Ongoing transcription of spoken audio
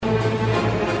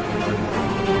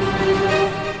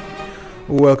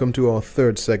Welcome to our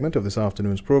third segment of this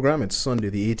afternoon's program. It's Sunday,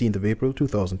 the 18th of April,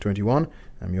 2021.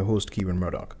 I'm your host, Kieran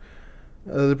Murdoch.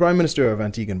 The Prime Minister of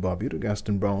Antigua and Barbuda,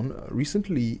 Gaston Brown,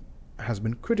 recently has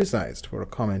been criticized for a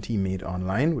comment he made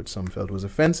online, which some felt was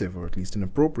offensive or at least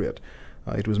inappropriate.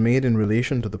 It was made in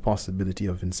relation to the possibility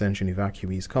of Vincentian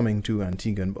evacuees coming to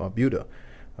Antigua and Barbuda.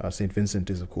 St. Vincent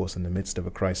is, of course, in the midst of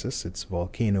a crisis, its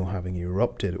volcano having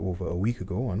erupted over a week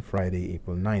ago on Friday,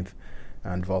 April 9th,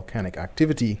 and volcanic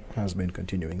activity has been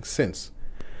continuing since.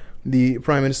 The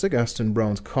Prime Minister Gaston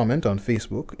Brown's comment on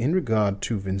Facebook in regard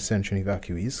to Vincentian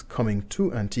evacuees coming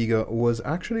to Antigua was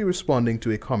actually responding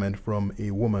to a comment from a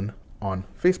woman on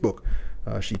Facebook.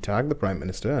 She tagged the Prime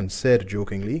Minister and said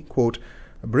jokingly, quote,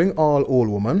 "Bring all old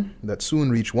woman that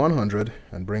soon reach 100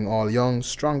 and bring all young,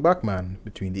 strong back man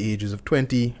between the ages of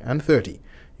 20 and 30.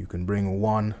 You can bring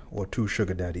one or two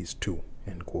sugar daddies too,"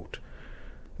 end quote.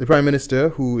 The Prime Minister,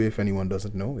 who, if anyone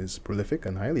doesn't know, is prolific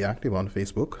and highly active on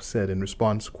Facebook, said in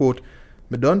response, quote,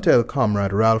 "Me done tell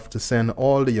Comrade Ralph to send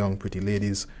all the young pretty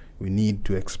ladies. We need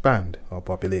to expand our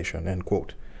population," end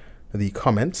quote. The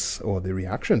comments, or the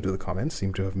reaction to the comments,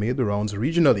 seem to have made the rounds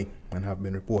regionally and have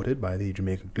been reported by the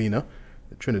Jamaica Gleaner,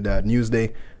 the Trinidad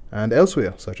Newsday, and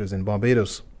elsewhere, such as in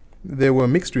Barbados. There were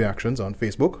mixed reactions on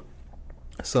Facebook,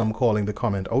 some calling the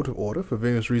comment out of order for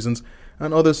various reasons,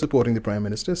 and others supporting the Prime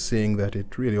Minister, saying that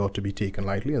it really ought to be taken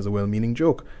lightly as a well-meaning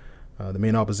joke. The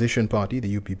main opposition party,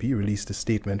 the UPP, released a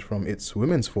statement from its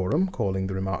Women's Forum calling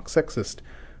the remark sexist.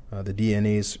 The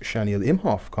DNA's Shaniel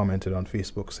Imhoff commented on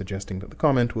Facebook, suggesting that the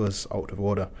comment was out of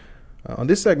order. On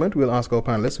this segment, we'll ask our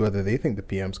panelists whether they think the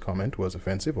PM's comment was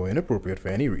offensive or inappropriate for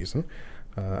any reason.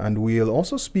 And we'll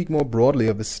also speak more broadly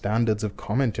of the standards of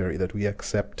commentary that we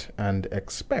accept and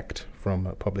expect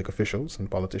from public officials and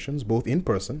politicians, both in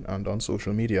person and on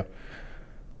social media.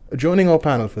 Joining our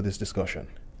panel for this discussion,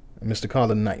 Mr.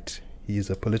 Carlin Knight. He is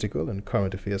a political and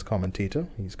current affairs commentator.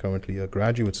 He's currently a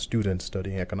graduate student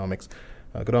studying economics.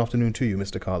 Good afternoon to you,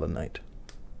 Mr. Carlin Knight.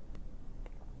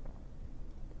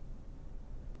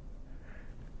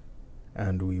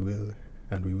 And we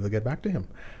will get back to him.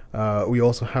 We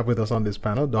also have with us on this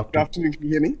panel Dr. Good afternoon, can you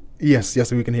hear me?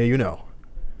 Yes, we can hear you now.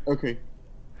 Okay.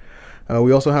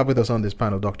 We also have with us on this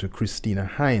panel Dr. Christina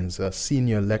Hines, a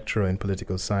senior lecturer in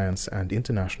political science and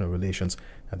international relations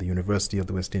at the University of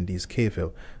the West Indies, Cave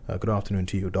Hill. Good afternoon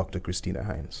to you, Dr. Christina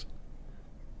Hines.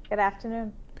 Good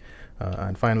afternoon.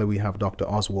 And finally, we have Dr.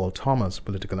 Oswald Thomas,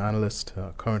 political analyst,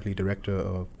 currently director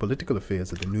of political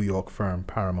affairs at the New York firm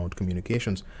Paramount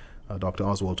Communications. Dr.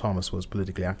 Oswald Thomas was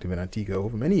politically active in Antigua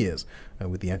over many years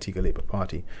with the Antigua Labour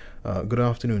Party. Good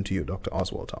afternoon to you, Dr.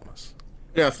 Oswald Thomas.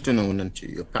 Good afternoon, and to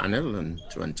your panel and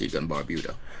to Antigua and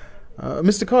Barbuda.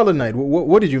 Mr. Carlin Knight,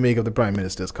 what did you make of the Prime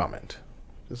Minister's comment?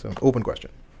 Just an open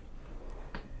question.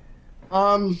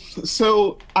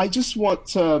 So I just want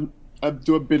to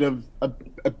do a bit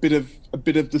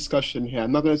of discussion here.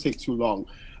 I'm not going to take too long.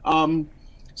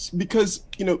 Because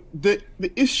the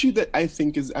issue that I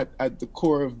think is at the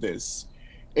core of this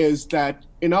is that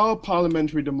in our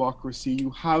parliamentary democracy, you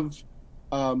have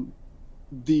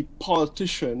the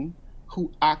politician who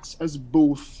acts as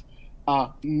both a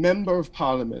member of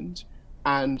parliament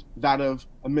and that of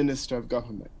a minister of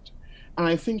government. And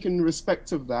I think in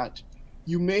respect of that,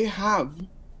 you may have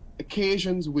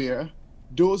occasions where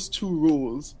those two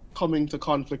roles come into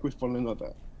conflict with one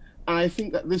another. And I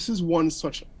think that this is one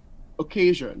such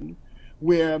occasion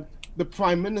where the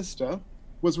Prime Minister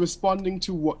was responding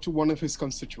to one of his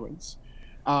constituents.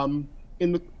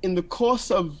 In the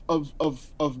course of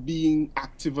being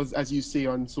active, as you say,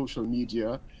 on social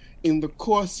media, in the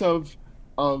course of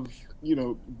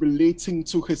relating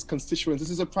to his constituents, this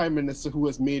is a Prime Minister who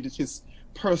has made it his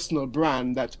personal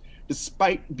brand that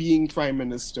despite being Prime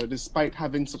Minister, despite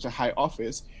having such a high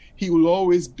office, he will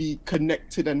always be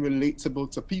connected and relatable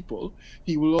to people.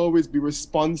 He will always be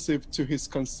responsive to his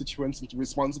constituents,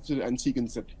 responsive to the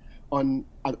Antiguans on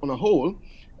a whole.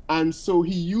 And so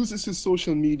he uses his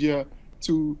social media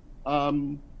to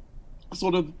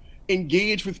sort of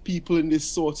engage with people in this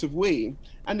sort of way.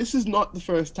 And this is not the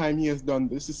first time he has done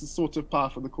this. This is sort of par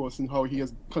for the course in how he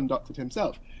has conducted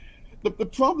himself. The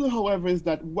problem, however, is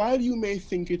that while you may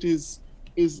think it is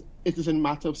a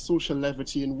matter of social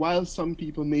levity, and while some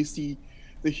people may see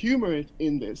the humor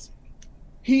in this,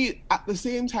 he, at the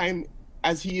same time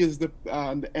as he is the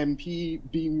MP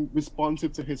being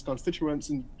responsive to his constituents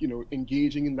and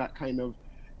engaging in that kind of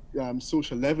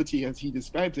social levity as he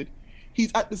describes it,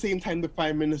 he's at the same time the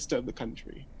Prime Minister of the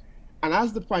country. And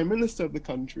as the Prime Minister of the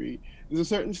country, there's a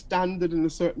certain standard and a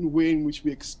certain way in which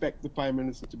we expect the Prime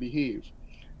Minister to behave.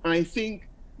 And I think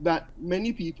that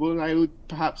many people, and I would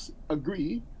perhaps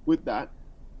agree with that,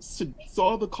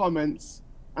 saw the comments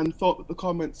and thought that the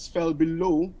comments fell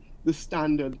below the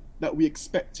standard that we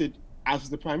expected as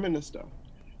the Prime Minister.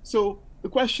 So the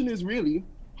question is really,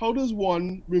 how does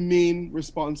one remain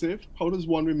responsive? How does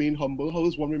one remain humble? How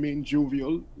does one remain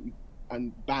jovial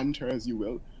and banter, as you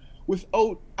will,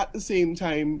 without at the same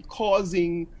time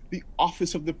causing the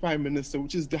office of the Prime Minister,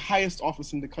 which is the highest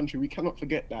office in the country, we cannot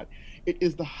forget that. It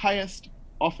is the highest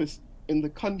office in the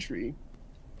country,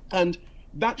 and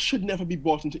that should never be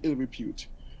brought into ill repute.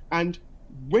 And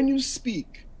when you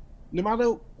speak, no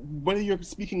matter whether you're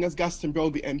speaking as Gaston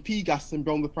Brown, the MP, Gaston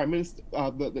Brown, the Prime Minister,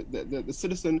 the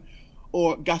citizen,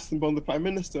 or Gaston Brown, the Prime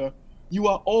Minister, you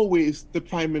are always the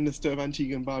Prime Minister of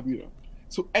Antigua and Barbuda.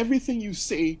 So everything you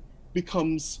say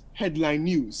becomes headline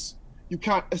news. You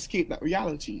can't escape that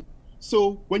reality.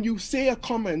 So when you say a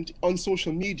comment on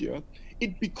social media,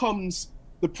 it becomes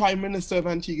the Prime Minister of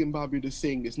Antigua and Barbuda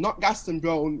saying this, not Gaston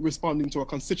Brown responding to a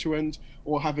constituent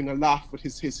or having a laugh with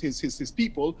his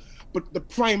people, but the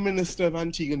Prime Minister of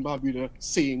Antigua and Barbuda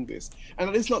saying this. And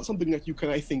that is not something that you can,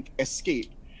 I think,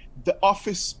 escape. The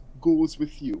office goes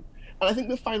with you. And I think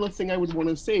the final thing I would want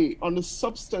to say on the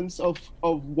substance of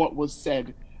what was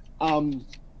said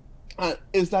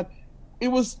is that it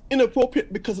was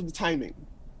inappropriate because of the timing.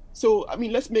 So, I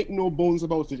mean, let's make no bones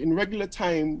about it. In regular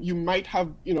time, you might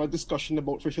have, a discussion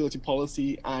about fertility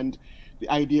policy and the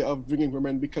idea of bringing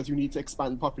women because you need to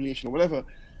expand the population or whatever.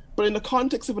 But in the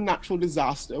context of a natural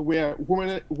disaster where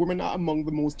women are among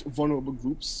the most vulnerable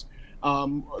groups,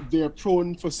 they're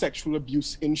prone for sexual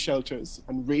abuse in shelters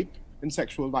and rape and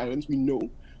sexual violence, we know.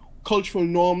 Cultural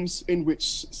norms in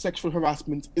which sexual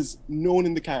harassment is known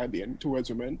in the Caribbean towards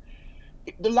women.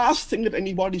 The last thing that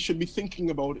anybody should be thinking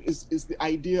about is the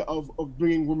idea of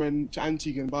bringing women to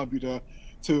Antigua and Barbuda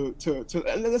to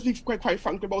and let's be quite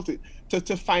frank about it,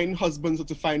 to find husbands or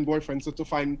to find boyfriends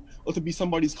or to be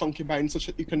somebody's concubine such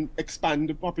that you can expand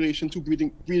the population to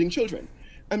breeding children.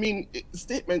 I mean, the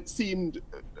statement seemed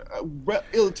well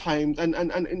ill-timed and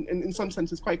in some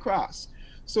senses quite crass.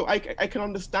 So I can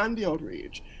understand the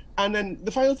outrage. And then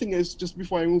the final thing is, just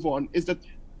before I move on, is that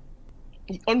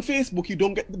on Facebook, you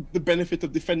don't get the benefit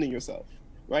of defending yourself,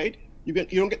 right? You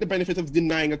don't get the benefit of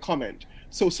denying a comment.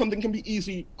 So something can be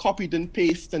easily copied and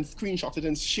pasted and screenshotted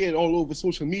and shared all over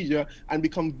social media and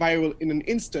become viral in an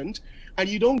instant. And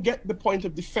you don't get the point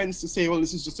of defense to say, well,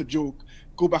 this is just a joke.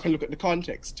 Go back and look at the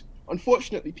context.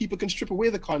 Unfortunately, people can strip away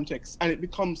the context and it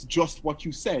becomes just what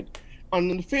you said.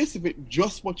 And on the face of it,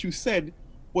 just what you said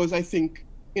was, I think,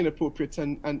 inappropriate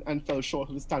and fell short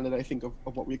of the standard, I think, of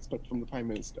what we expect from the Prime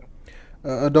Minister.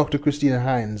 Dr. Christina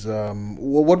Hines,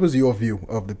 what was your view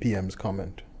of the PM's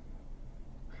comment?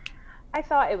 I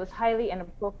thought it was highly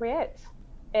inappropriate.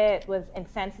 It was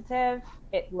insensitive.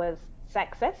 It was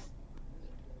sexist.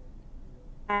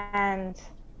 And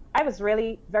I was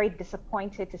really very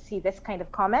disappointed to see this kind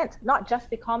of comment, not just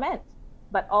the comment,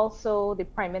 but also the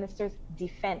Prime Minister's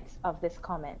defense of this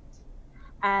comment.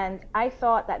 And I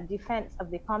thought that defense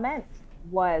of the comment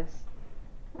was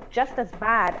just as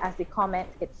bad as the comment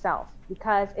itself,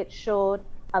 because it showed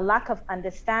a lack of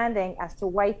understanding as to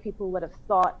why people would have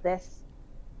thought this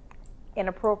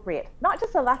inappropriate. Not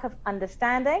just a lack of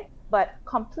understanding, but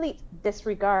complete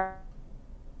disregard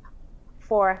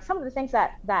for some of the things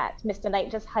that Mr. Knight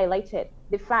just highlighted.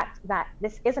 The fact that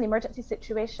this is an emergency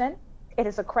situation, it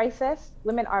is a crisis.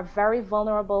 Women are very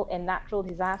vulnerable in natural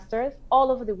disasters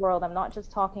all over the world. I'm not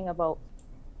just talking about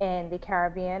in the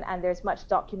Caribbean, and there's much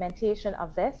documentation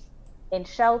of this in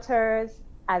shelters,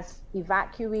 as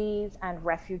evacuees and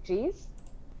refugees.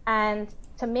 And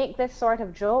to make this sort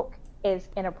of joke is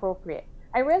inappropriate.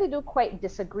 I really do quite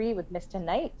disagree with Mr.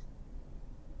 Knight,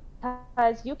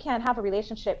 because you can have a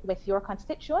relationship with your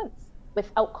constituents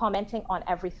without commenting on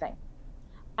everything.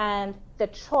 And the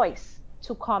choice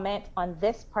to comment on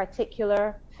this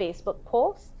particular Facebook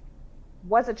post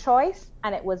was a choice,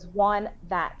 and it was one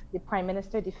that the Prime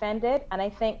Minister defended. And I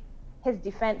think his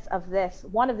defense of this,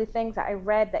 one of the things that I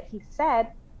read that he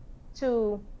said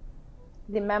to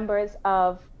the members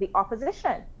of the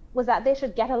opposition was that they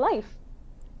should get a life.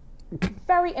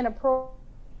 Very inappropriate.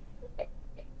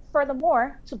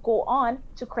 Furthermore, to go on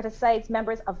to criticize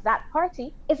members of that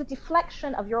party is a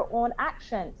deflection of your own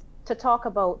actions. To talk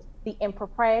about the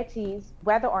improprieties,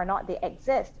 whether or not they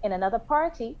exist in another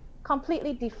party,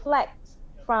 completely deflects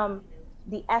from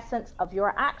the essence of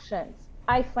your actions.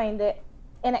 I find it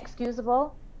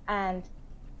inexcusable and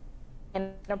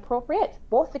inappropriate,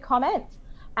 both the comment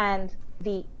and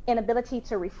the inability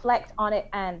to reflect on it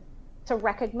and to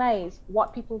recognize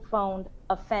what people found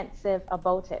offensive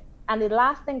about it. And the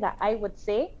last thing that I would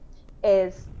say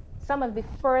is some of the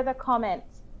further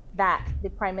comments that the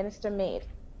Prime Minister made.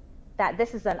 that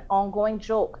this is an ongoing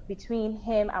joke between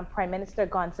him and Prime Minister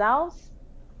Gonzalez,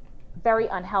 very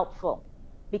unhelpful.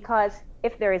 Because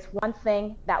if there is one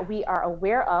thing that we are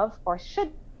aware of, or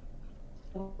should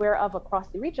be aware of across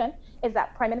the region, is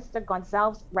that Prime Minister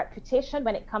Gonzalez's reputation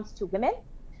when it comes to women,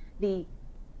 the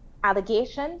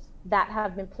allegations that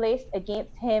have been placed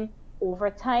against him over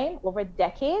time, over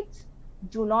decades,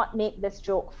 do not make this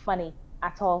joke funny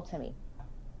at all to me.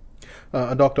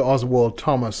 Dr. Oswald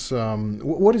Thomas,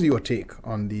 what is your take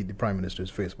on the Prime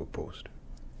Minister's Facebook post?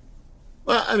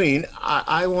 Well, I mean,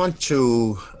 I want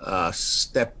to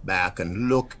step back and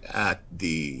look at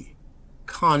the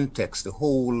context, the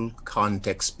whole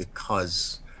context,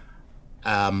 because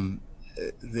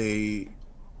the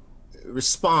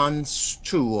response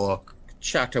to or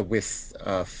chatter with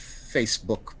a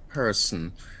Facebook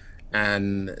person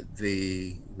and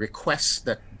the request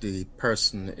that the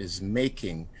person is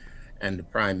making and the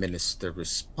Prime Minister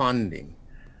responding,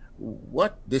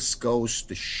 what this goes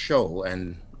to show,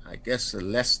 and I guess a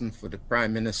lesson for the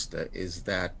Prime Minister, is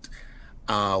that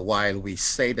while we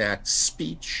say that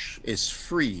speech is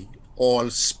free, all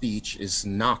speech is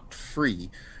not free,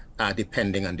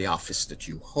 depending on the office that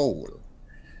you hold.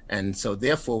 And so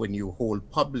therefore, when you hold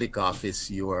public office,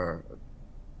 you are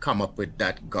come up with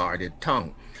that guarded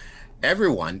tongue.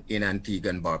 Everyone in Antigua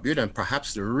and Barbuda, and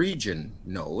perhaps the region,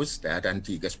 knows that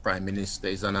Antigua's Prime Minister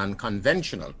is an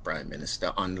unconventional Prime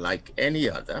Minister, unlike any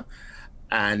other,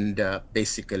 and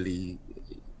basically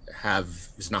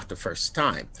is not the first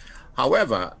time.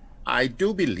 However, I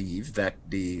do believe that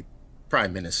the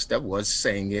Prime Minister was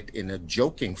saying it in a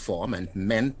joking form and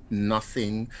meant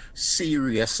nothing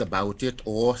serious about it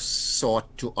or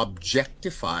sought to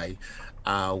objectify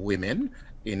women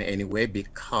in any way,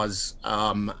 because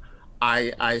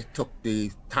I took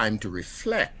the time to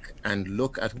reflect and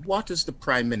look at what is the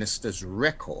Prime Minister's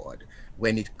record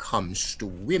when it comes to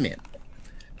women.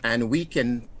 And we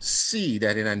can see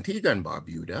that in Antigua and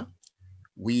Barbuda,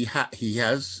 he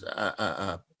has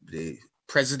the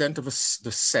president of the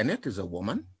Senate is a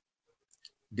woman.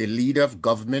 The leader of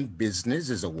government business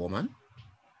is a woman.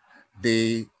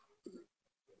 The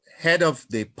head of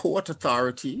the Port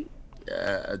Authority,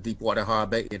 Deepwater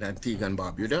Harbor in Antigua and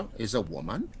Barbuda, is a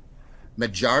woman.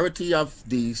 Majority of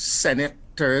the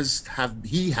senators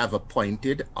he have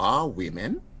appointed are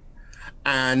women,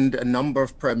 and a number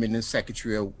of permanent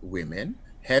secretary are women.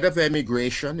 Head of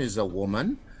immigration is a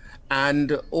woman,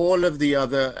 and all of the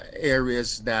other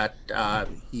areas that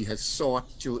he has sought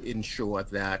to ensure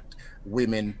that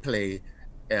women play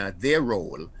their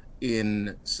role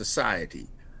in society.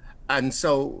 And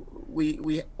so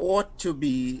we ought to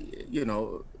be,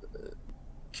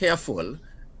 careful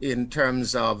in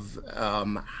terms of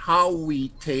how we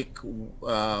take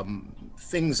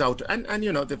things out. And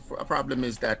the problem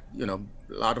is that, a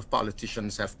lot of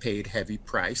politicians have paid heavy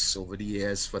price over the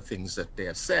years for things that they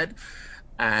have said,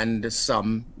 and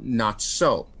some not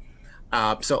so.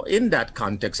 So in that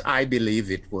context, I believe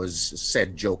it was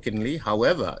said jokingly.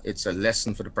 However, it's a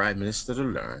lesson for the Prime Minister to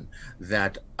learn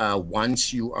that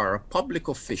once you are a public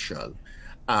official,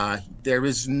 there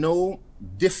is no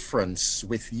difference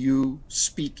with you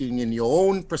speaking in your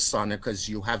own persona, because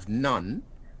you have none,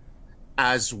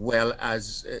 as well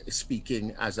as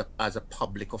speaking as a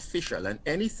public official. And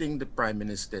anything the Prime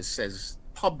Minister says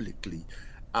publicly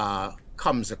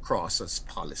comes across as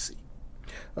policy.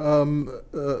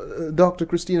 Dr.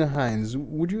 Christina Hines,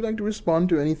 would you like to respond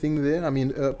to anything there? I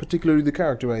mean, particularly the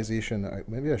characterization,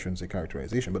 maybe I shouldn't say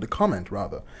characterization, but the comment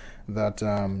rather, that,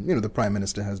 the Prime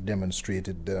Minister has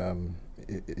demonstrated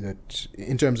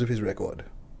in terms of his record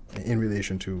in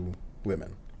relation to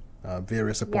women,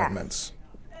 various appointments.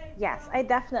 Yes, I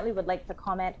definitely would like to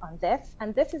comment on this.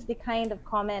 And this is the kind of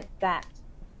comment that,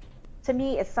 to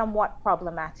me, is somewhat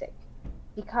problematic,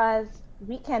 because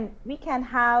we can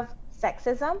have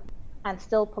sexism and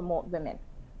still promote women,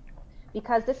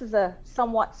 because this is a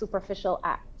somewhat superficial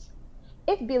act.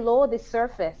 If below the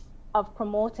surface of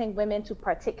promoting women to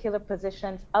particular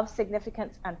positions of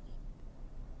significance and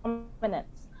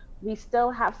prominence, we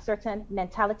still have certain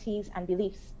mentalities and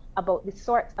beliefs about the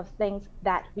sorts of things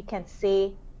that we can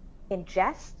say in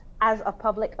jest as a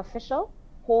public official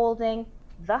holding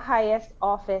the highest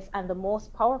office and the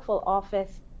most powerful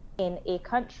office in a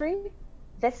country,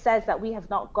 this says that we have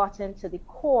not gotten to the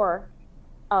core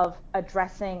of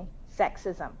addressing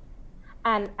sexism.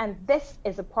 And this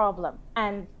is a problem.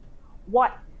 And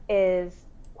what is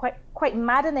quite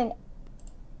maddening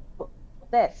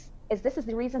this is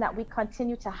the reason that we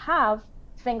continue to have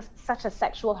things such as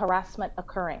sexual harassment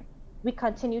occurring. We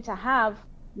continue to have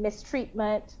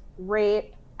mistreatment,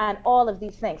 rape, and all of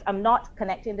these things. I'm not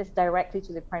connecting this directly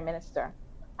to the Prime Minister.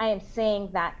 I am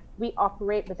saying that we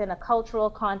operate within a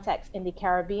cultural context in the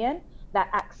Caribbean that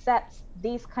accepts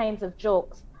these kinds of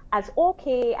jokes as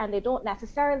okay, and they don't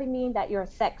necessarily mean that you're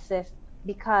sexist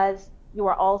because you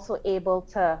are also able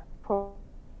to promote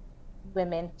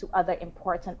women to other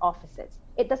important offices.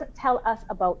 It doesn't tell us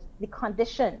about the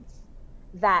conditions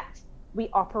that we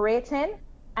operate in.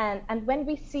 And when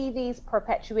we see these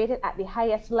perpetuated at the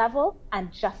highest level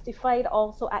and justified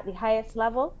also at the highest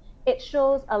level, it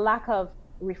shows a lack of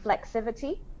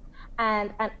reflexivity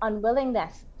and an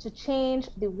unwillingness to change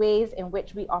the ways in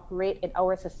which we operate in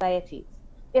our societies.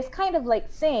 It's kind of like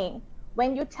saying,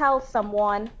 when you tell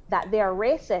someone that they're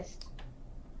racist,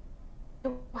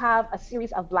 you have a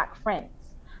series of Black friends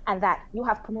and that you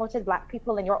have promoted Black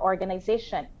people in your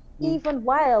organization, even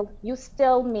while you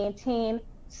still maintain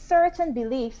certain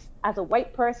beliefs as a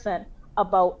white person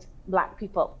about Black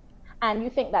people. And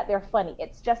you think that they're funny.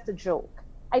 It's just a joke.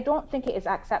 I don't think it is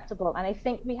acceptable. And I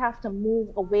think we have to move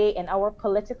away in our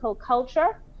political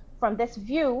culture from this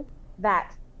view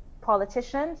that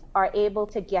politicians are able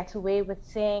to get away with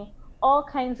saying all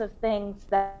kinds of things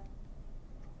that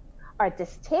are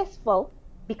distasteful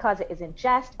because it is in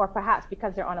jest or perhaps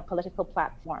because they're on a political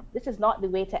platform. This is not the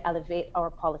way to elevate our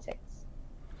politics.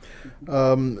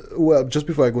 Well, just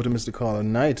before I go to Mr.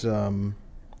 Colin Knight,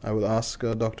 I will ask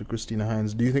Dr. Christina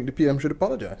Hines, do you think the PM should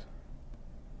apologize?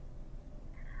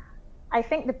 I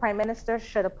think the Prime Minister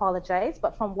should apologize,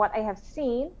 but from what I have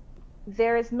seen,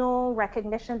 there is no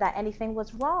recognition that anything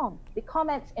was wrong. The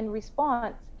comments in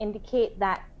response indicate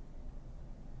that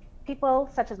people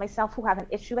such as myself who have an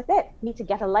issue with it need to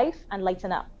get a life and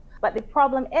lighten up. But the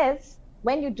problem is,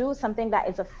 when you do something that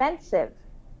is offensive,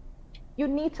 you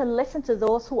need to listen to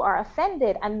those who are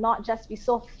offended and not just be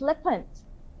so flippant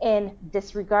in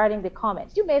disregarding the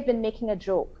comments. You may have been making a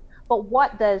joke, but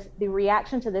what does the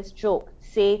reaction to this joke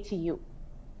say to you?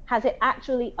 Has it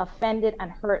actually offended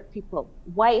and hurt people?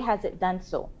 Why has it done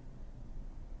so?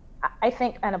 I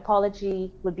think an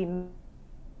apology would be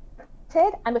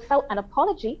merited, and without an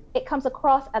apology, it comes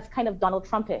across as kind of Donald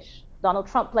Trumpish, Donald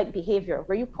Trump-like behavior,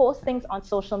 where you post things on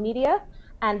social media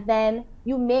and then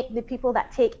you make the people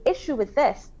that take issue with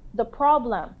this the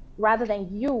problem, rather than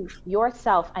you,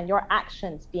 yourself, and your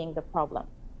actions being the problem.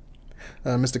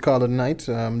 Mr. Colin Knight,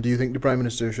 do you think the Prime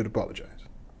Minister should apologize?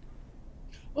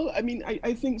 Well, I mean,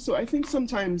 I think so. I think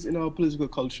sometimes in our political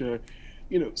culture,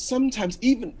 you know, sometimes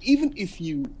even if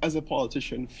you, as a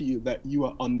politician, feel that you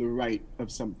are on the right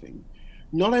of something,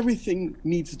 not everything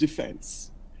needs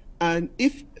defense. And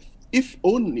if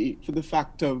only for the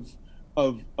fact of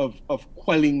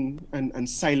quelling and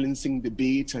silencing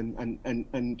debate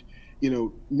and you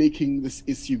know, making this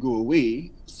issue go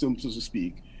away, so to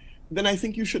speak, then I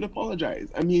think you should apologize.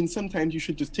 I mean, sometimes you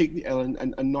should just take the L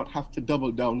and not have to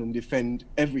double down and defend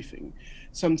everything.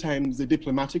 Sometimes the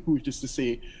diplomatic route is to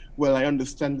say, well, I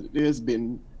understand that there's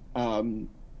been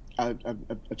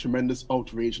a tremendous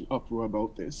outrage and uproar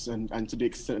about this, and to the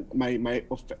extent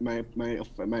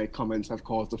my comments have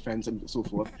caused offense and so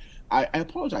forth, I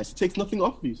apologize. It takes nothing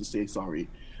off you to say sorry.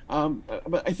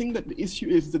 But I think that the issue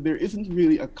is that there isn't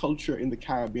really a culture in the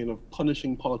Caribbean of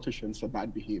punishing politicians for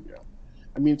bad behavior.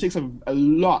 I mean, it takes a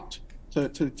lot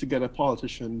to get a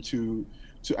politician to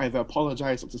either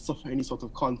apologize or to suffer any sort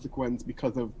of consequence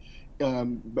because of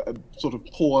sort of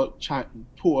poor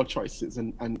choices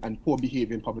and poor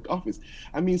behavior in public office.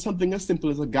 I mean, something as simple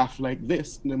as a gaffe like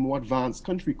this in a more advanced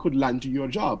country could land you your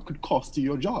job, could cost you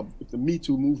your job. If the Me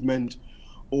Too movement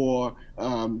or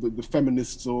the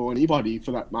feminists or anybody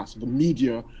for that matter, the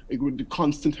media, the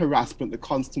constant harassment, the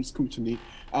constant scrutiny,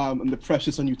 and the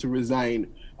pressures on you to resign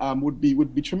would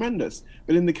be tremendous.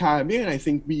 But in the Caribbean, I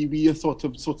think we are sort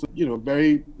of you know,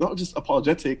 very not just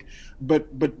apologetic, but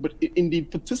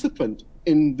indeed participant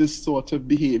in this sort of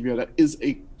behavior that is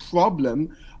a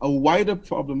problem, a wider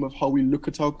problem of how we look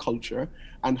at our culture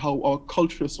and how our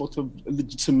culture sort of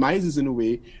legitimizes in a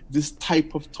way this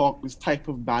type of talk, this type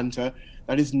of banter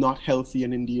that is not healthy,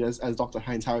 and indeed, as Dr.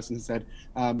 Hines Harrison said,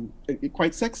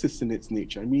 quite sexist in its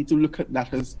nature. And we need to look at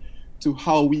that as to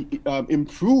how we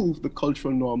improve the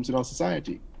cultural norms in our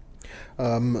society.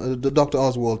 Dr.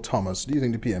 Oswald Thomas, do you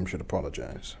think the PM should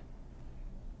apologize?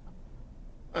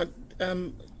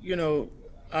 You know,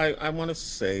 I want to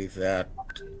say that,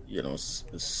 you know,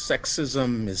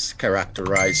 sexism is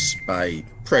characterized by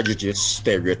prejudice,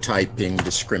 stereotyping,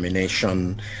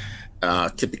 discrimination,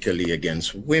 typically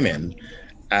against women,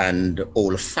 and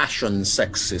old-fashioned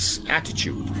sexist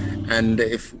attitude. And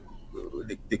if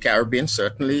the Caribbean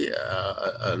certainly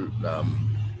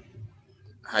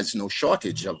has no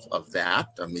shortage of that.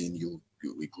 I mean,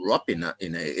 we grew up in an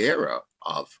era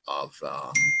of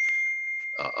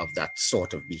that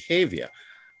sort of behavior.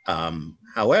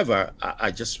 However,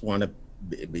 I just want to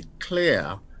be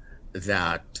clear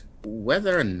that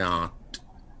whether or not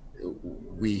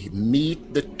we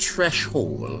meet the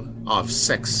threshold of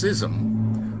sexism,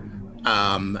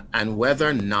 and whether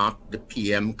or not the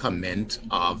PM comment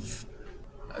of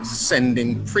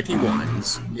sending pretty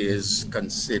ones is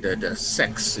considered a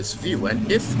sexist view.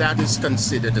 And if that is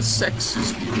considered a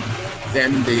sexist view,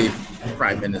 then the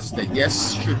Prime Minister,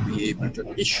 yes, should be able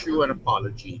to issue an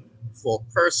apology for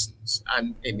persons.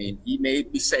 And I mean, he may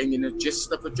be saying in a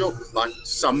gist of a joke, but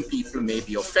some people may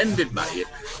be offended by it.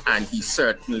 And he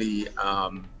certainly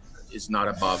is not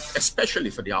above, especially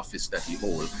for the office that he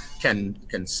holds, can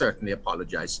certainly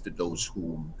apologize to those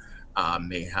whom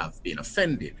may have been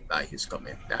offended by his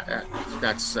comment.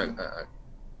 That's a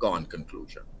gone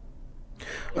conclusion.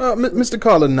 Mr.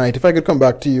 Colin Knight, if I could come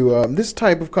back to you, this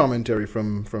type of commentary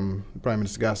from Prime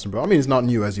Minister Gaston Brown, I mean, it's not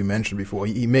new, as you mentioned before.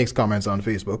 He makes comments on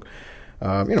Facebook,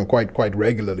 quite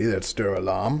regularly that stir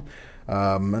alarm,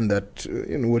 and that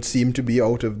would seem to be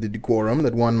out of the decorum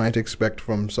that one might expect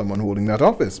from someone holding that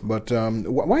office. But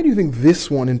why do you think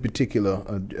this one in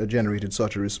particular generated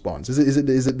such a response? Is it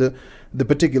the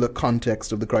particular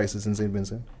context of the crisis in St.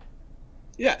 Vincent?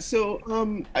 Yeah, so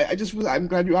I'm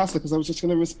glad you asked that, because I was just going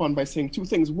to respond by saying two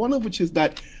things. One of which is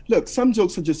that, look, some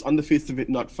jokes are just on the face of it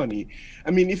not funny.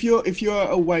 I mean, if you're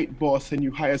a white boss and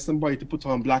you hire somebody to put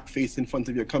on blackface in front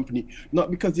of your company, not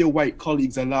because your white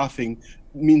colleagues are laughing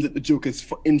means that the joke is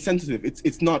insensitive.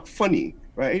 It's not funny,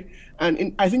 right?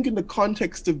 And I think in the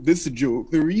context of this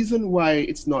joke, the reason why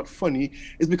it's not funny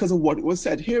is because of what was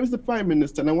said. Here is the Prime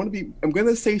Minister, and I'm going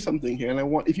to say something here,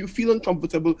 and if you feel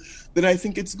uncomfortable, then I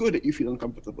think it's good that you feel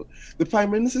uncomfortable. The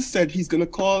Prime Minister said he's going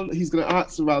to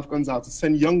ask Ralph Gonsalves to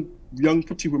send young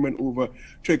pretty women over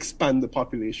to expand the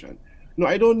population. Now,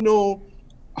 I don't know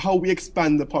how we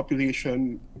expand the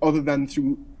population other than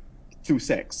through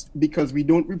sex, because we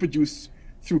don't reproduce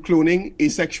through cloning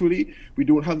asexually. We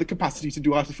don't have the capacity to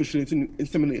do artificial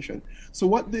insemination. So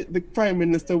what the Prime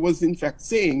Minister was in fact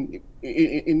saying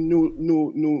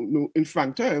in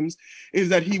frank terms is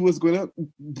that he was going to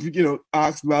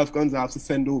ask Ralph Gonsalves to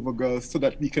send over girls so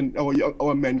that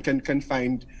our men can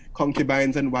find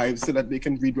concubines and wives so that they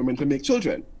can breed women to make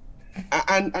children.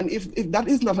 And if that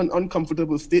is not an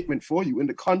uncomfortable statement for you in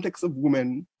the context of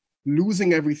women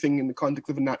losing everything, in the context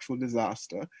of a natural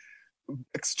disaster,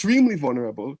 extremely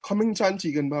vulnerable, coming to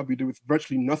Antigua and Barbuda with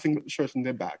virtually nothing but the shirt on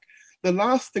their back, the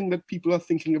last thing that people are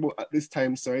thinking about at this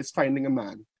time, sir, is finding a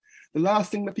man. The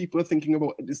last thing that people are thinking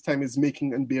about at this time is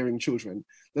making and bearing children.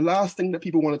 The last thing that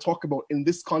people want to talk about in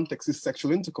this context is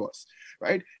sexual intercourse,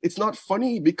 right? It's not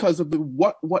funny because of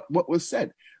what was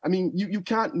said. I mean, you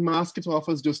can't mask it off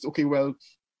as just, okay, well,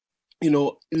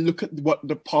 look at what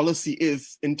the policy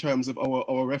is in terms of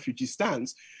our refugee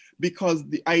stance, because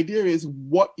the idea is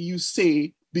what you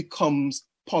say becomes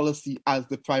policy as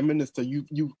the Prime Minister. You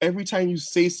every time you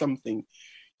say something,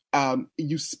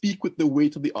 you speak with the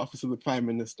weight of the office of the Prime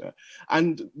Minister.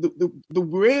 And the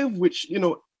way of which,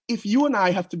 if you and I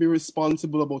have to be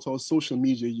responsible about our social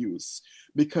media use,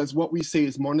 because what we say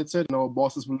is monitored and our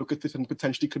bosses will look at it and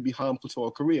potentially could be harmful to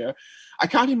our career, I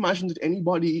can't imagine that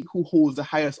anybody who holds the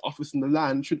highest office in the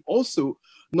land should also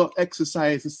not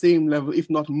exercise the same level, if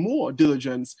not more,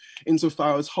 diligence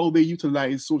insofar as how they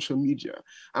utilize social media.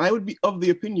 And I would be of the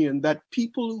opinion that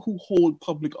people who hold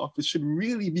public office should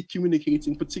really be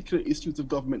communicating particular issues of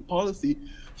government policy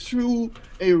through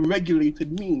a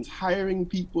regulated means, hiring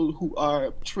people who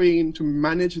are trained to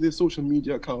manage their social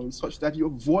media accounts such that you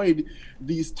avoid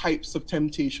these types of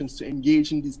temptations to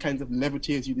engage in these kinds of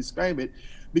levity as you describe it,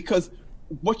 because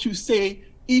what you say,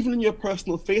 even in your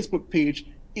personal Facebook page,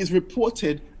 is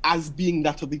reported as being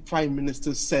that of the Prime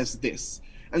Minister says this.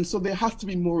 And so there has to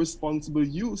be more responsible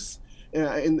use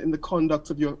in the conduct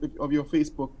of your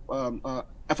Facebook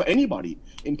for anybody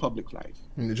in public life.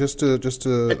 Just to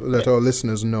let our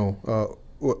listeners know,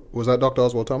 was that Dr.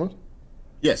 Oswald Thomas?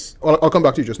 Yes. I'll come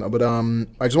back to you just now, but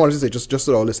I just wanted to say, just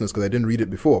to our listeners, because I didn't read it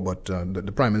before, but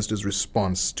the Prime Minister's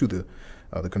response to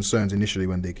the concerns initially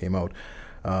when they came out,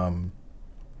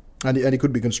 and it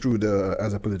could be construed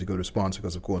as a political response,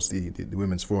 because, of course, the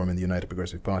Women's Forum and the United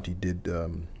Progressive Party did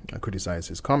criticize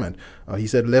his comment. He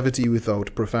said, levity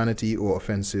without profanity or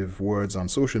offensive words on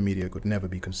social media could never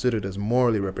be considered as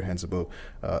morally reprehensible.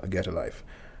 Get a life.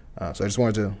 So I just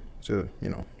wanted to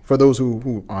for those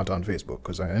who aren't on Facebook,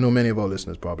 because I know many of our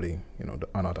listeners probably,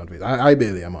 are not on Facebook. I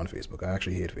barely am on Facebook. I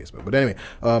actually hate Facebook. But anyway,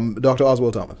 Dr.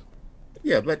 Oswald Thomas.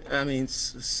 Yeah, but I mean,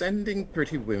 sending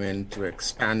pretty women to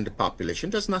expand the population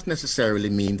does not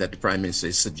necessarily mean that the Prime Minister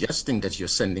is suggesting that you're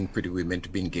sending pretty women to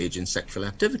be engaged in sexual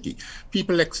activity.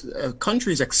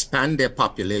 Countries expand their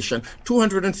population.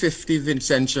 250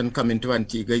 Vincentian come into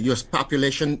Antigua, your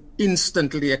population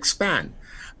instantly expand.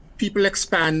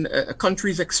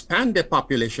 Countries expand their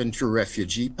population through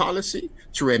refugee policy,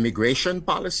 through immigration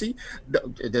policy.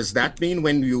 Does that mean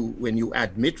when you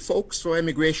admit folks for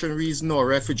immigration reason or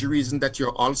refugee reason that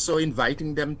you're also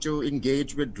inviting them to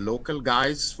engage with local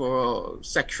guys for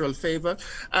sexual favor?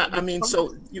 I mean,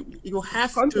 so you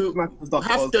have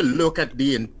to look at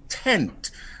the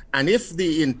intent. And if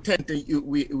the intent, if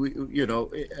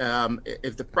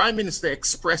the Prime Minister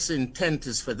express intent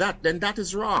is for that, then that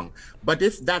is wrong. But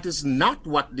if that is not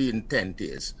what the intent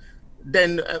is,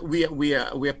 then we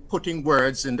are putting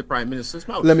words in the Prime Minister's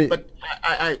mouth. But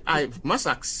I must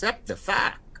accept the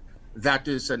fact that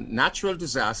is a natural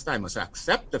disaster. I must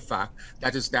accept the fact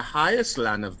that is the highest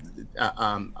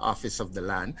office of the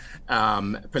land,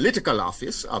 political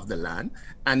office of the land,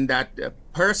 and that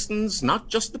persons, not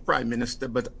just the Prime Minister,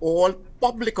 but all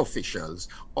public officials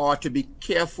are to be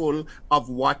careful of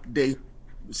what they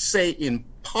say in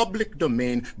public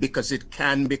domain, because it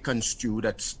can be construed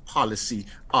as policy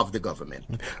of the government.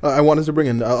 I wanted to bring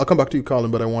in. I'll come back to you,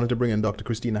 Colin, but I wanted to bring in Dr.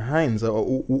 Christina Hines.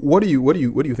 What do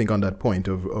you think on that point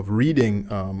of reading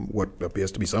what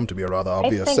appears to be a rather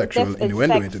obvious sexual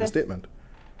innuendo into the statement?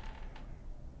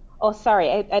 Oh, sorry,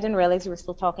 I didn't realize you were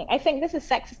still talking. I think this is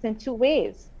sexist in two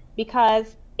ways,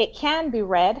 because it can be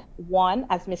read, one,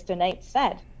 as Mr. Knight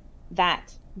said,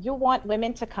 that you want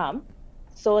women to come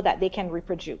so that they can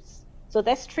reproduce. So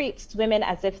this treats women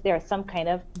as if they're some kind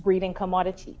of breeding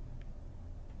commodity.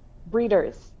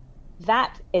 Breeders.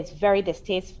 That is very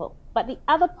distasteful. But the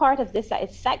other part of this that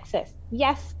is sexist,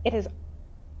 yes, it is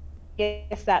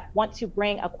that once you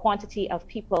bring a quantity of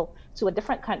people to a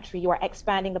different country, you are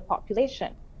expanding the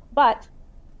population. But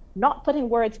not putting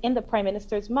words in the Prime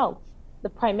Minister's mouth. The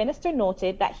Prime Minister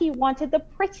noted that he wanted the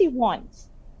pretty ones,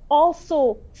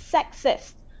 also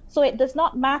sexist. So it does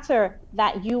not matter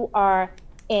that you are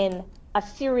in a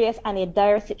serious and a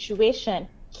dire situation.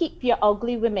 Keep your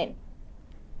ugly women.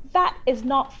 That is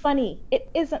not funny. It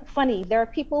isn't funny. There are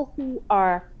people who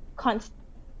are concerned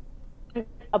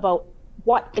about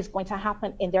what is going to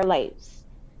happen in their lives.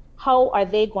 How are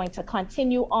they going to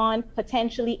continue on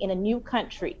potentially in a new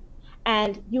country?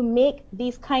 And you make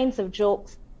these kinds of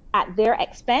jokes at their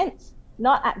expense,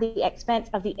 not at the expense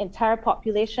of the entire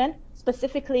population,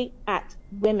 specifically at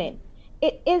women.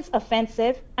 It is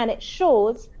offensive, and it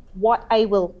shows what I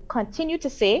will continue to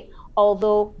say,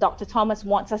 although Dr. Thomas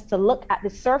wants us to look at the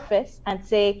surface and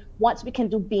say, once we can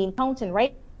do bean counting,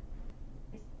 right?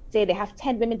 Say they have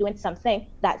 10 women doing something,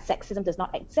 that sexism does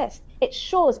not exist. It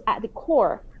shows at the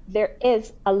core there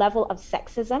is a level of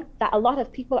sexism that a lot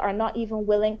of people are not even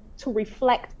willing to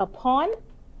reflect upon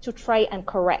to try and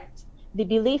correct. The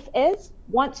belief is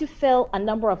once you fill a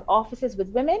number of offices with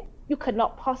women, you could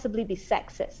not possibly be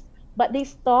sexist. But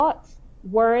these thoughts,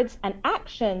 words, and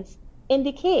actions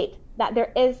indicate that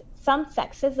there is some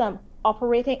sexism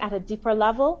operating at a deeper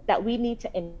level that we need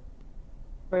to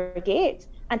investigate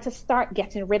and to start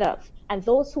getting rid of. And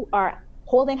those who are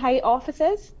holding high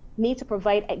offices need to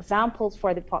provide examples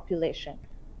for the population.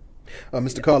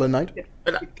 Mr. Colin Knight?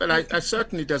 But I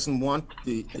certainly doesn't want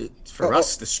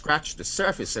us to scratch the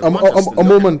surface. A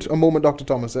moment, Dr.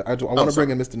 Thomas. I want to bring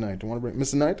in Mr. Knight.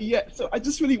 Mr. Knight? Yeah, so I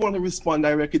just really want to respond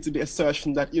directly to the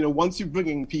assertion that, once you bring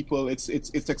in people, it's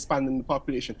expanding the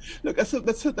population. Look,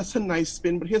 that's a nice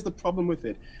spin, but here's the problem with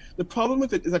it. The problem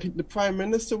with it is that the Prime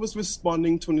Minister was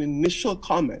responding to an initial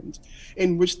comment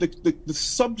in which the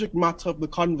subject matter of the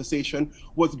conversation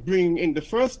was bringing in. The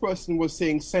first person was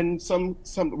saying, send some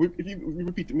if you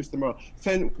repeat it, Mr. Merle,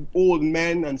 send old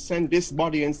men and send this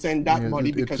body and send that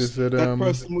body because that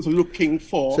person was looking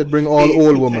for said bring all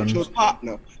old women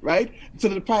partner, right? So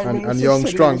the Prime Minister and young,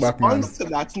 strong in response to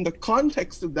that, in the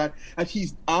context of that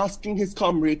he's asking his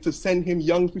comrade to send him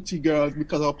young, pretty girls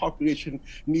because our population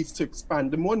needs to expand.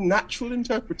 The more natural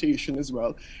interpretation as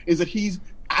well is that he's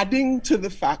adding to the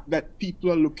fact that she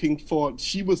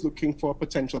was looking for a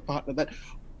potential partner, that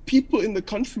people in the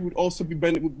country would also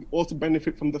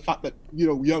benefit from the fact that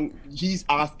he's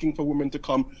asking for women to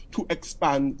come to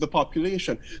expand the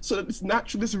population. So that it's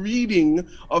natural, this reading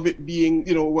of it being,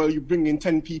 you bring in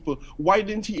 10 people. Why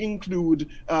didn't he include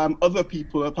other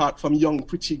people apart from young,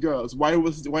 pretty girls? Why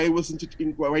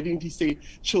didn't he say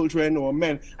children or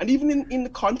men? And even in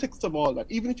the context of all that,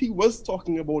 even if he was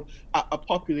talking about a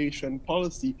population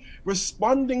policy,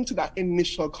 responding to that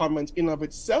initial comment in of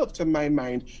itself, to my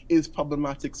mind, is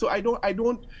problematic. So I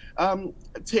don't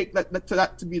take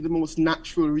that to be the most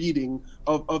natural reading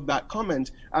of that comment.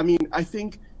 I mean, I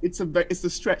think it's a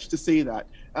stretch to say that.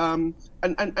 And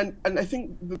I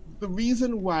think the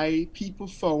reason why people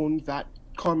found that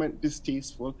comment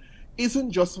distasteful isn't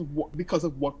just because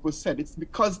of what was said. It's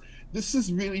because this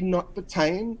is really not the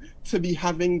time to be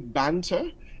having banter,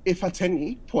 if at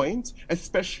any point,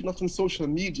 especially not on social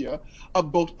media,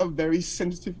 about a very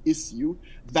sensitive issue,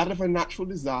 that of a natural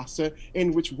disaster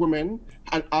in which women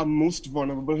are most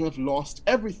vulnerable and have lost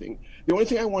everything. The only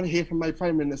thing I want to hear from my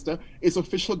Prime Minister is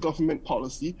official government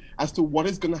policy as to what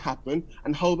is going to happen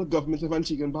and how the government of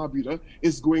Antigua and Barbuda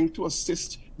is going to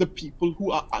assist the people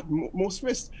who are at most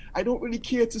risk. I don't really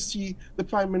care to see the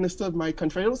Prime Minister of my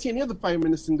country, I don't see any other Prime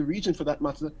Minister in the region for that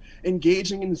matter,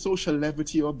 engaging in social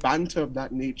levity or banter of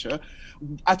that nature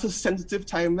at a sensitive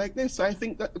time like this. So I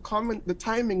think that the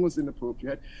timing was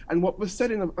inappropriate, and what was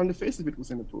said on the face of it was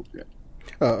inappropriate.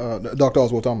 Dr.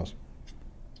 Oswald Thomas,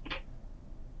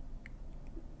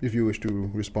 if you wish to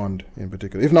respond in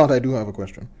particular. If not, I do have a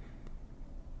question.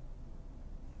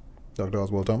 Dr.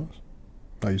 Oswald Thomas,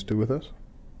 are you still with us?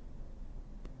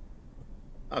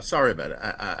 Sorry about it.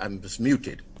 I'm just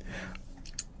muted.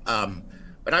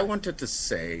 But I wanted to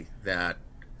say that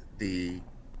the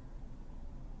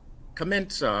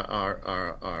comments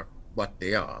are what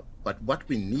they are. But what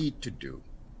we need to do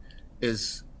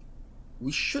is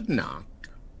we should not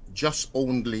just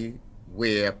only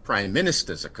where prime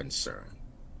ministers are concerned,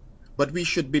 but we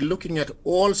should be looking at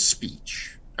all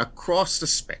speech across the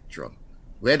spectrum,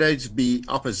 whether it be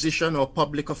opposition or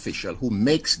public official who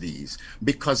makes these,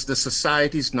 because the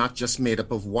society is not just made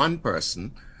up of one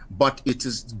person, but it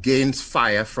gains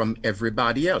fire from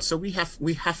everybody else. So we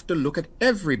have to look at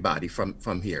everybody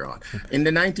from here on. In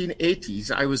the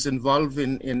 1980s, I was involved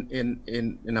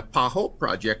in a PAHO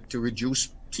project to reduce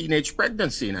teenage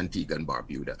pregnancy in Antigua and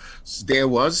Barbuda. There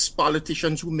was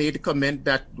politicians who made a comment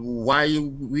that why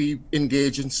we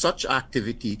engage in such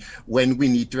activity when we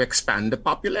need to expand the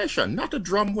population. Not a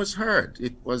drum was heard.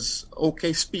 It was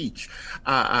okay speech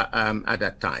at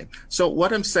that time. So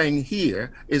what I'm saying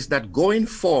here is that going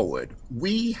forward,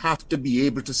 we have to be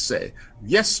able to say,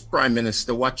 yes, Prime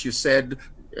Minister, what you said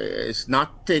it's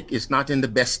not in the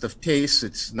best of taste,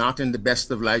 it's not in the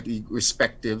best of light,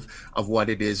 irrespective of what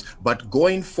it is. But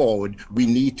going forward, we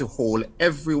need to hold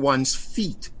everyone's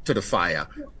feet to the fire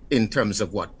in terms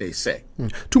of what they say.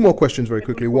 Two more questions very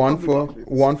quickly. One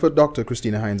for Dr.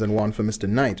 Christina Hines and one for Mr.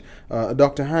 Knight.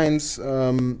 Dr. Hines, there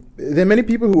are many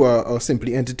people who are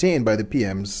simply entertained by the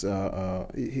PM's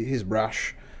his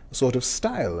brash sort of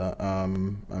style. I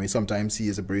mean, sometimes he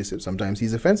is abrasive, sometimes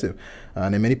he's offensive.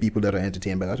 And there are many people that are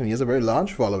entertained by that, and he has a very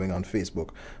large following on Facebook.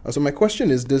 So my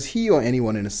question is, does he or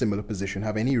anyone in a similar position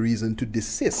have any reason to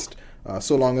desist,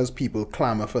 so long as people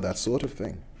clamor for that sort of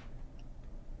thing?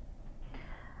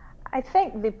 I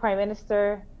think the Prime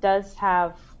Minister does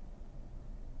have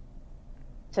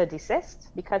to desist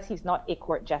because he's not a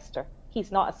court jester.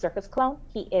 He's not a circus clown.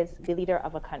 He is the leader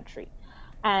of a country.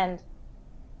 And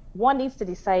one needs to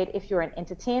decide if you're an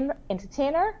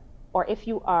entertainer or if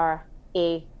you are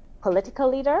a political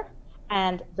leader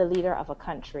and the leader of a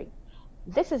country.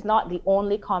 This is not the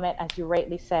only comment, as you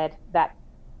rightly said, that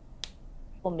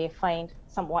people may find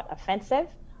somewhat offensive.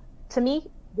 To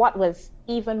me, what was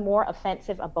even more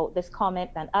offensive about this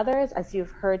comment than others, as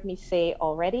you've heard me say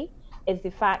already, is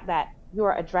the fact that you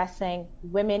are addressing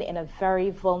women in a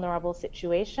very vulnerable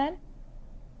situation.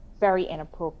 Very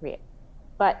inappropriate.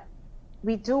 But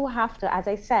we do have to, as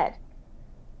I said,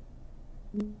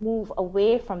 move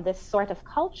away from this sort of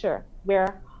culture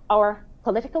where our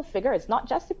political figures, not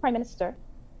just the Prime Minister,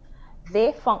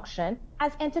 they function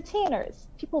as entertainers.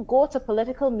 People go to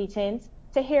political meetings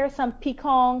to hear some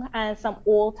ping-pong and some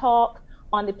old talk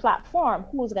on the platform.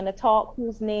 Who's going to talk,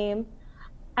 whose name.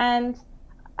 And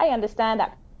I understand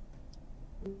that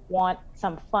we want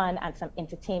some fun and some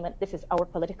entertainment. This is our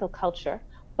political culture.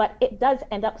 But it does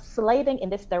end up sliding in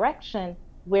this direction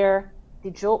where the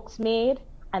jokes made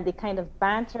and the kind of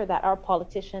banter that our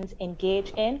politicians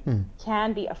engage in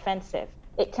can be offensive.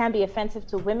 It can be offensive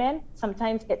to women.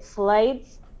 Sometimes it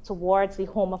slides towards the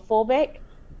homophobic.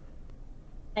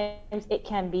 And it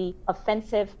can be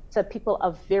offensive to people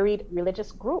of varied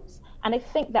religious groups. And I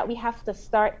think that we have to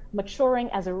start maturing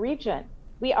as a region.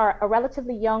 We are a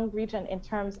relatively young region in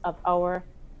terms of our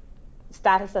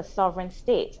status as sovereign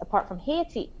states, apart from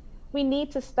Haiti. We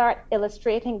need to start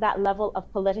illustrating that level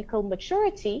of political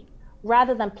maturity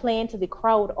rather than playing to the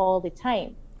crowd all the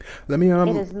time.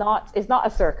 It's not a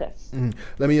circus.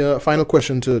 Let me final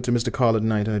question to Mr. Carl at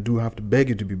night, and I do have to beg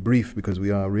you to be brief because we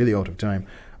are really out of time.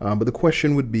 But the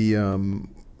question would be,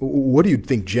 What do you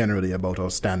think generally about our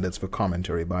standards for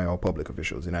commentary by our public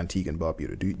officials in Antigua and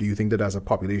Barbuda? Do you think that as a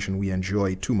population we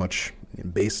enjoy too much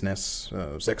baseness,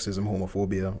 sexism,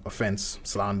 homophobia, offense,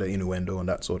 slander, innuendo, and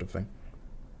that sort of thing?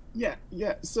 Yeah.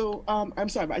 So I'm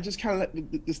sorry, but I just can't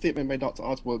let the statement by Dr.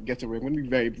 Oswald get away. I'm going to be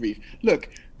very brief. Look,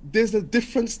 there's a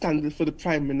different standard for the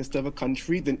Prime Minister of a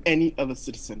country than any other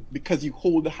citizen because you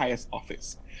hold the highest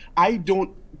office. I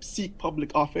don't seek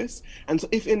public office, and so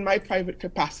if in my private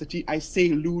capacity I say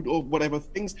lewd or whatever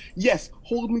things, yes,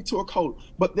 hold me to account.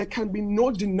 But there can be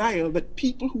no denial that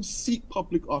people who seek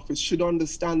public office should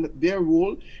understand that their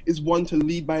role is one to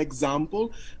lead by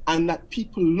example, and that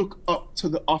people look up to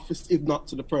the office, if not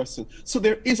to the person. So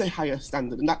there is a higher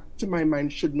standard, and that, to my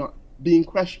mind, should not be in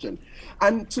question.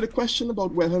 And to the question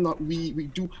about whether or not we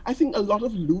do, I think a lot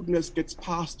of lewdness gets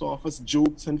passed off as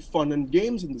jokes and fun and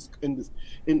games in this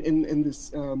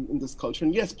culture.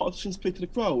 And yes, politicians play to the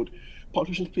crowd.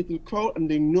 Politicians play to the crowd, and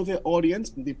they know their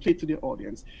audience, and they play to their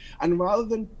audience. And rather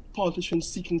than politicians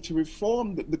seeking to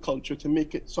reform the culture to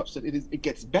make it such that it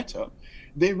gets better,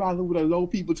 they rather would allow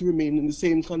people to remain in the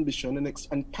same condition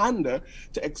and pander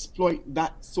to exploit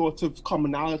that sort of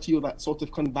commonality or that sort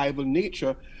of convivial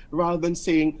nature, rather than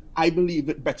saying, I believe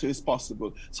that better is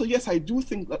possible. So yes, I do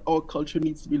think that our culture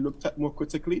needs to be looked at more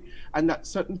critically, and that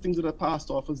certain things that are passed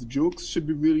off as jokes should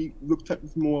be really looked at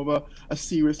with more of a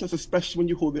seriousness, especially when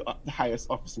you hold the highest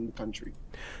office in the country.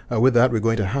 With that, we're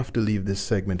going to have to leave this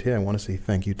segment here. I want to say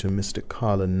thank you to Mr.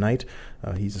 Carlin Knight.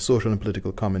 He's a social and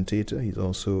political commentator. He's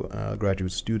also a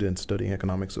graduate student studying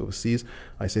economics overseas.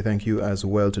 I say thank you as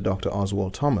well to Dr.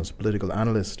 Oswald Thomas, political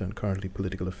analyst and currently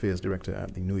political affairs director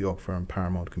at the New York firm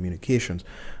Paramount Communications.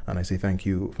 And I say thank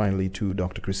you finally to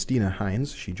Dr. Christina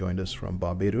Hines. She joined us from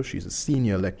Barbados. She's a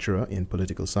senior lecturer in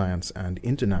political science and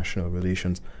international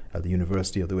relations at the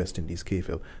University of the West Indies,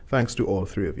 Cayville. Thanks to all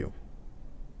three of you.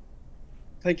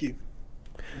 Thank you.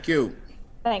 Thank you.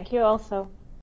 Thank you also.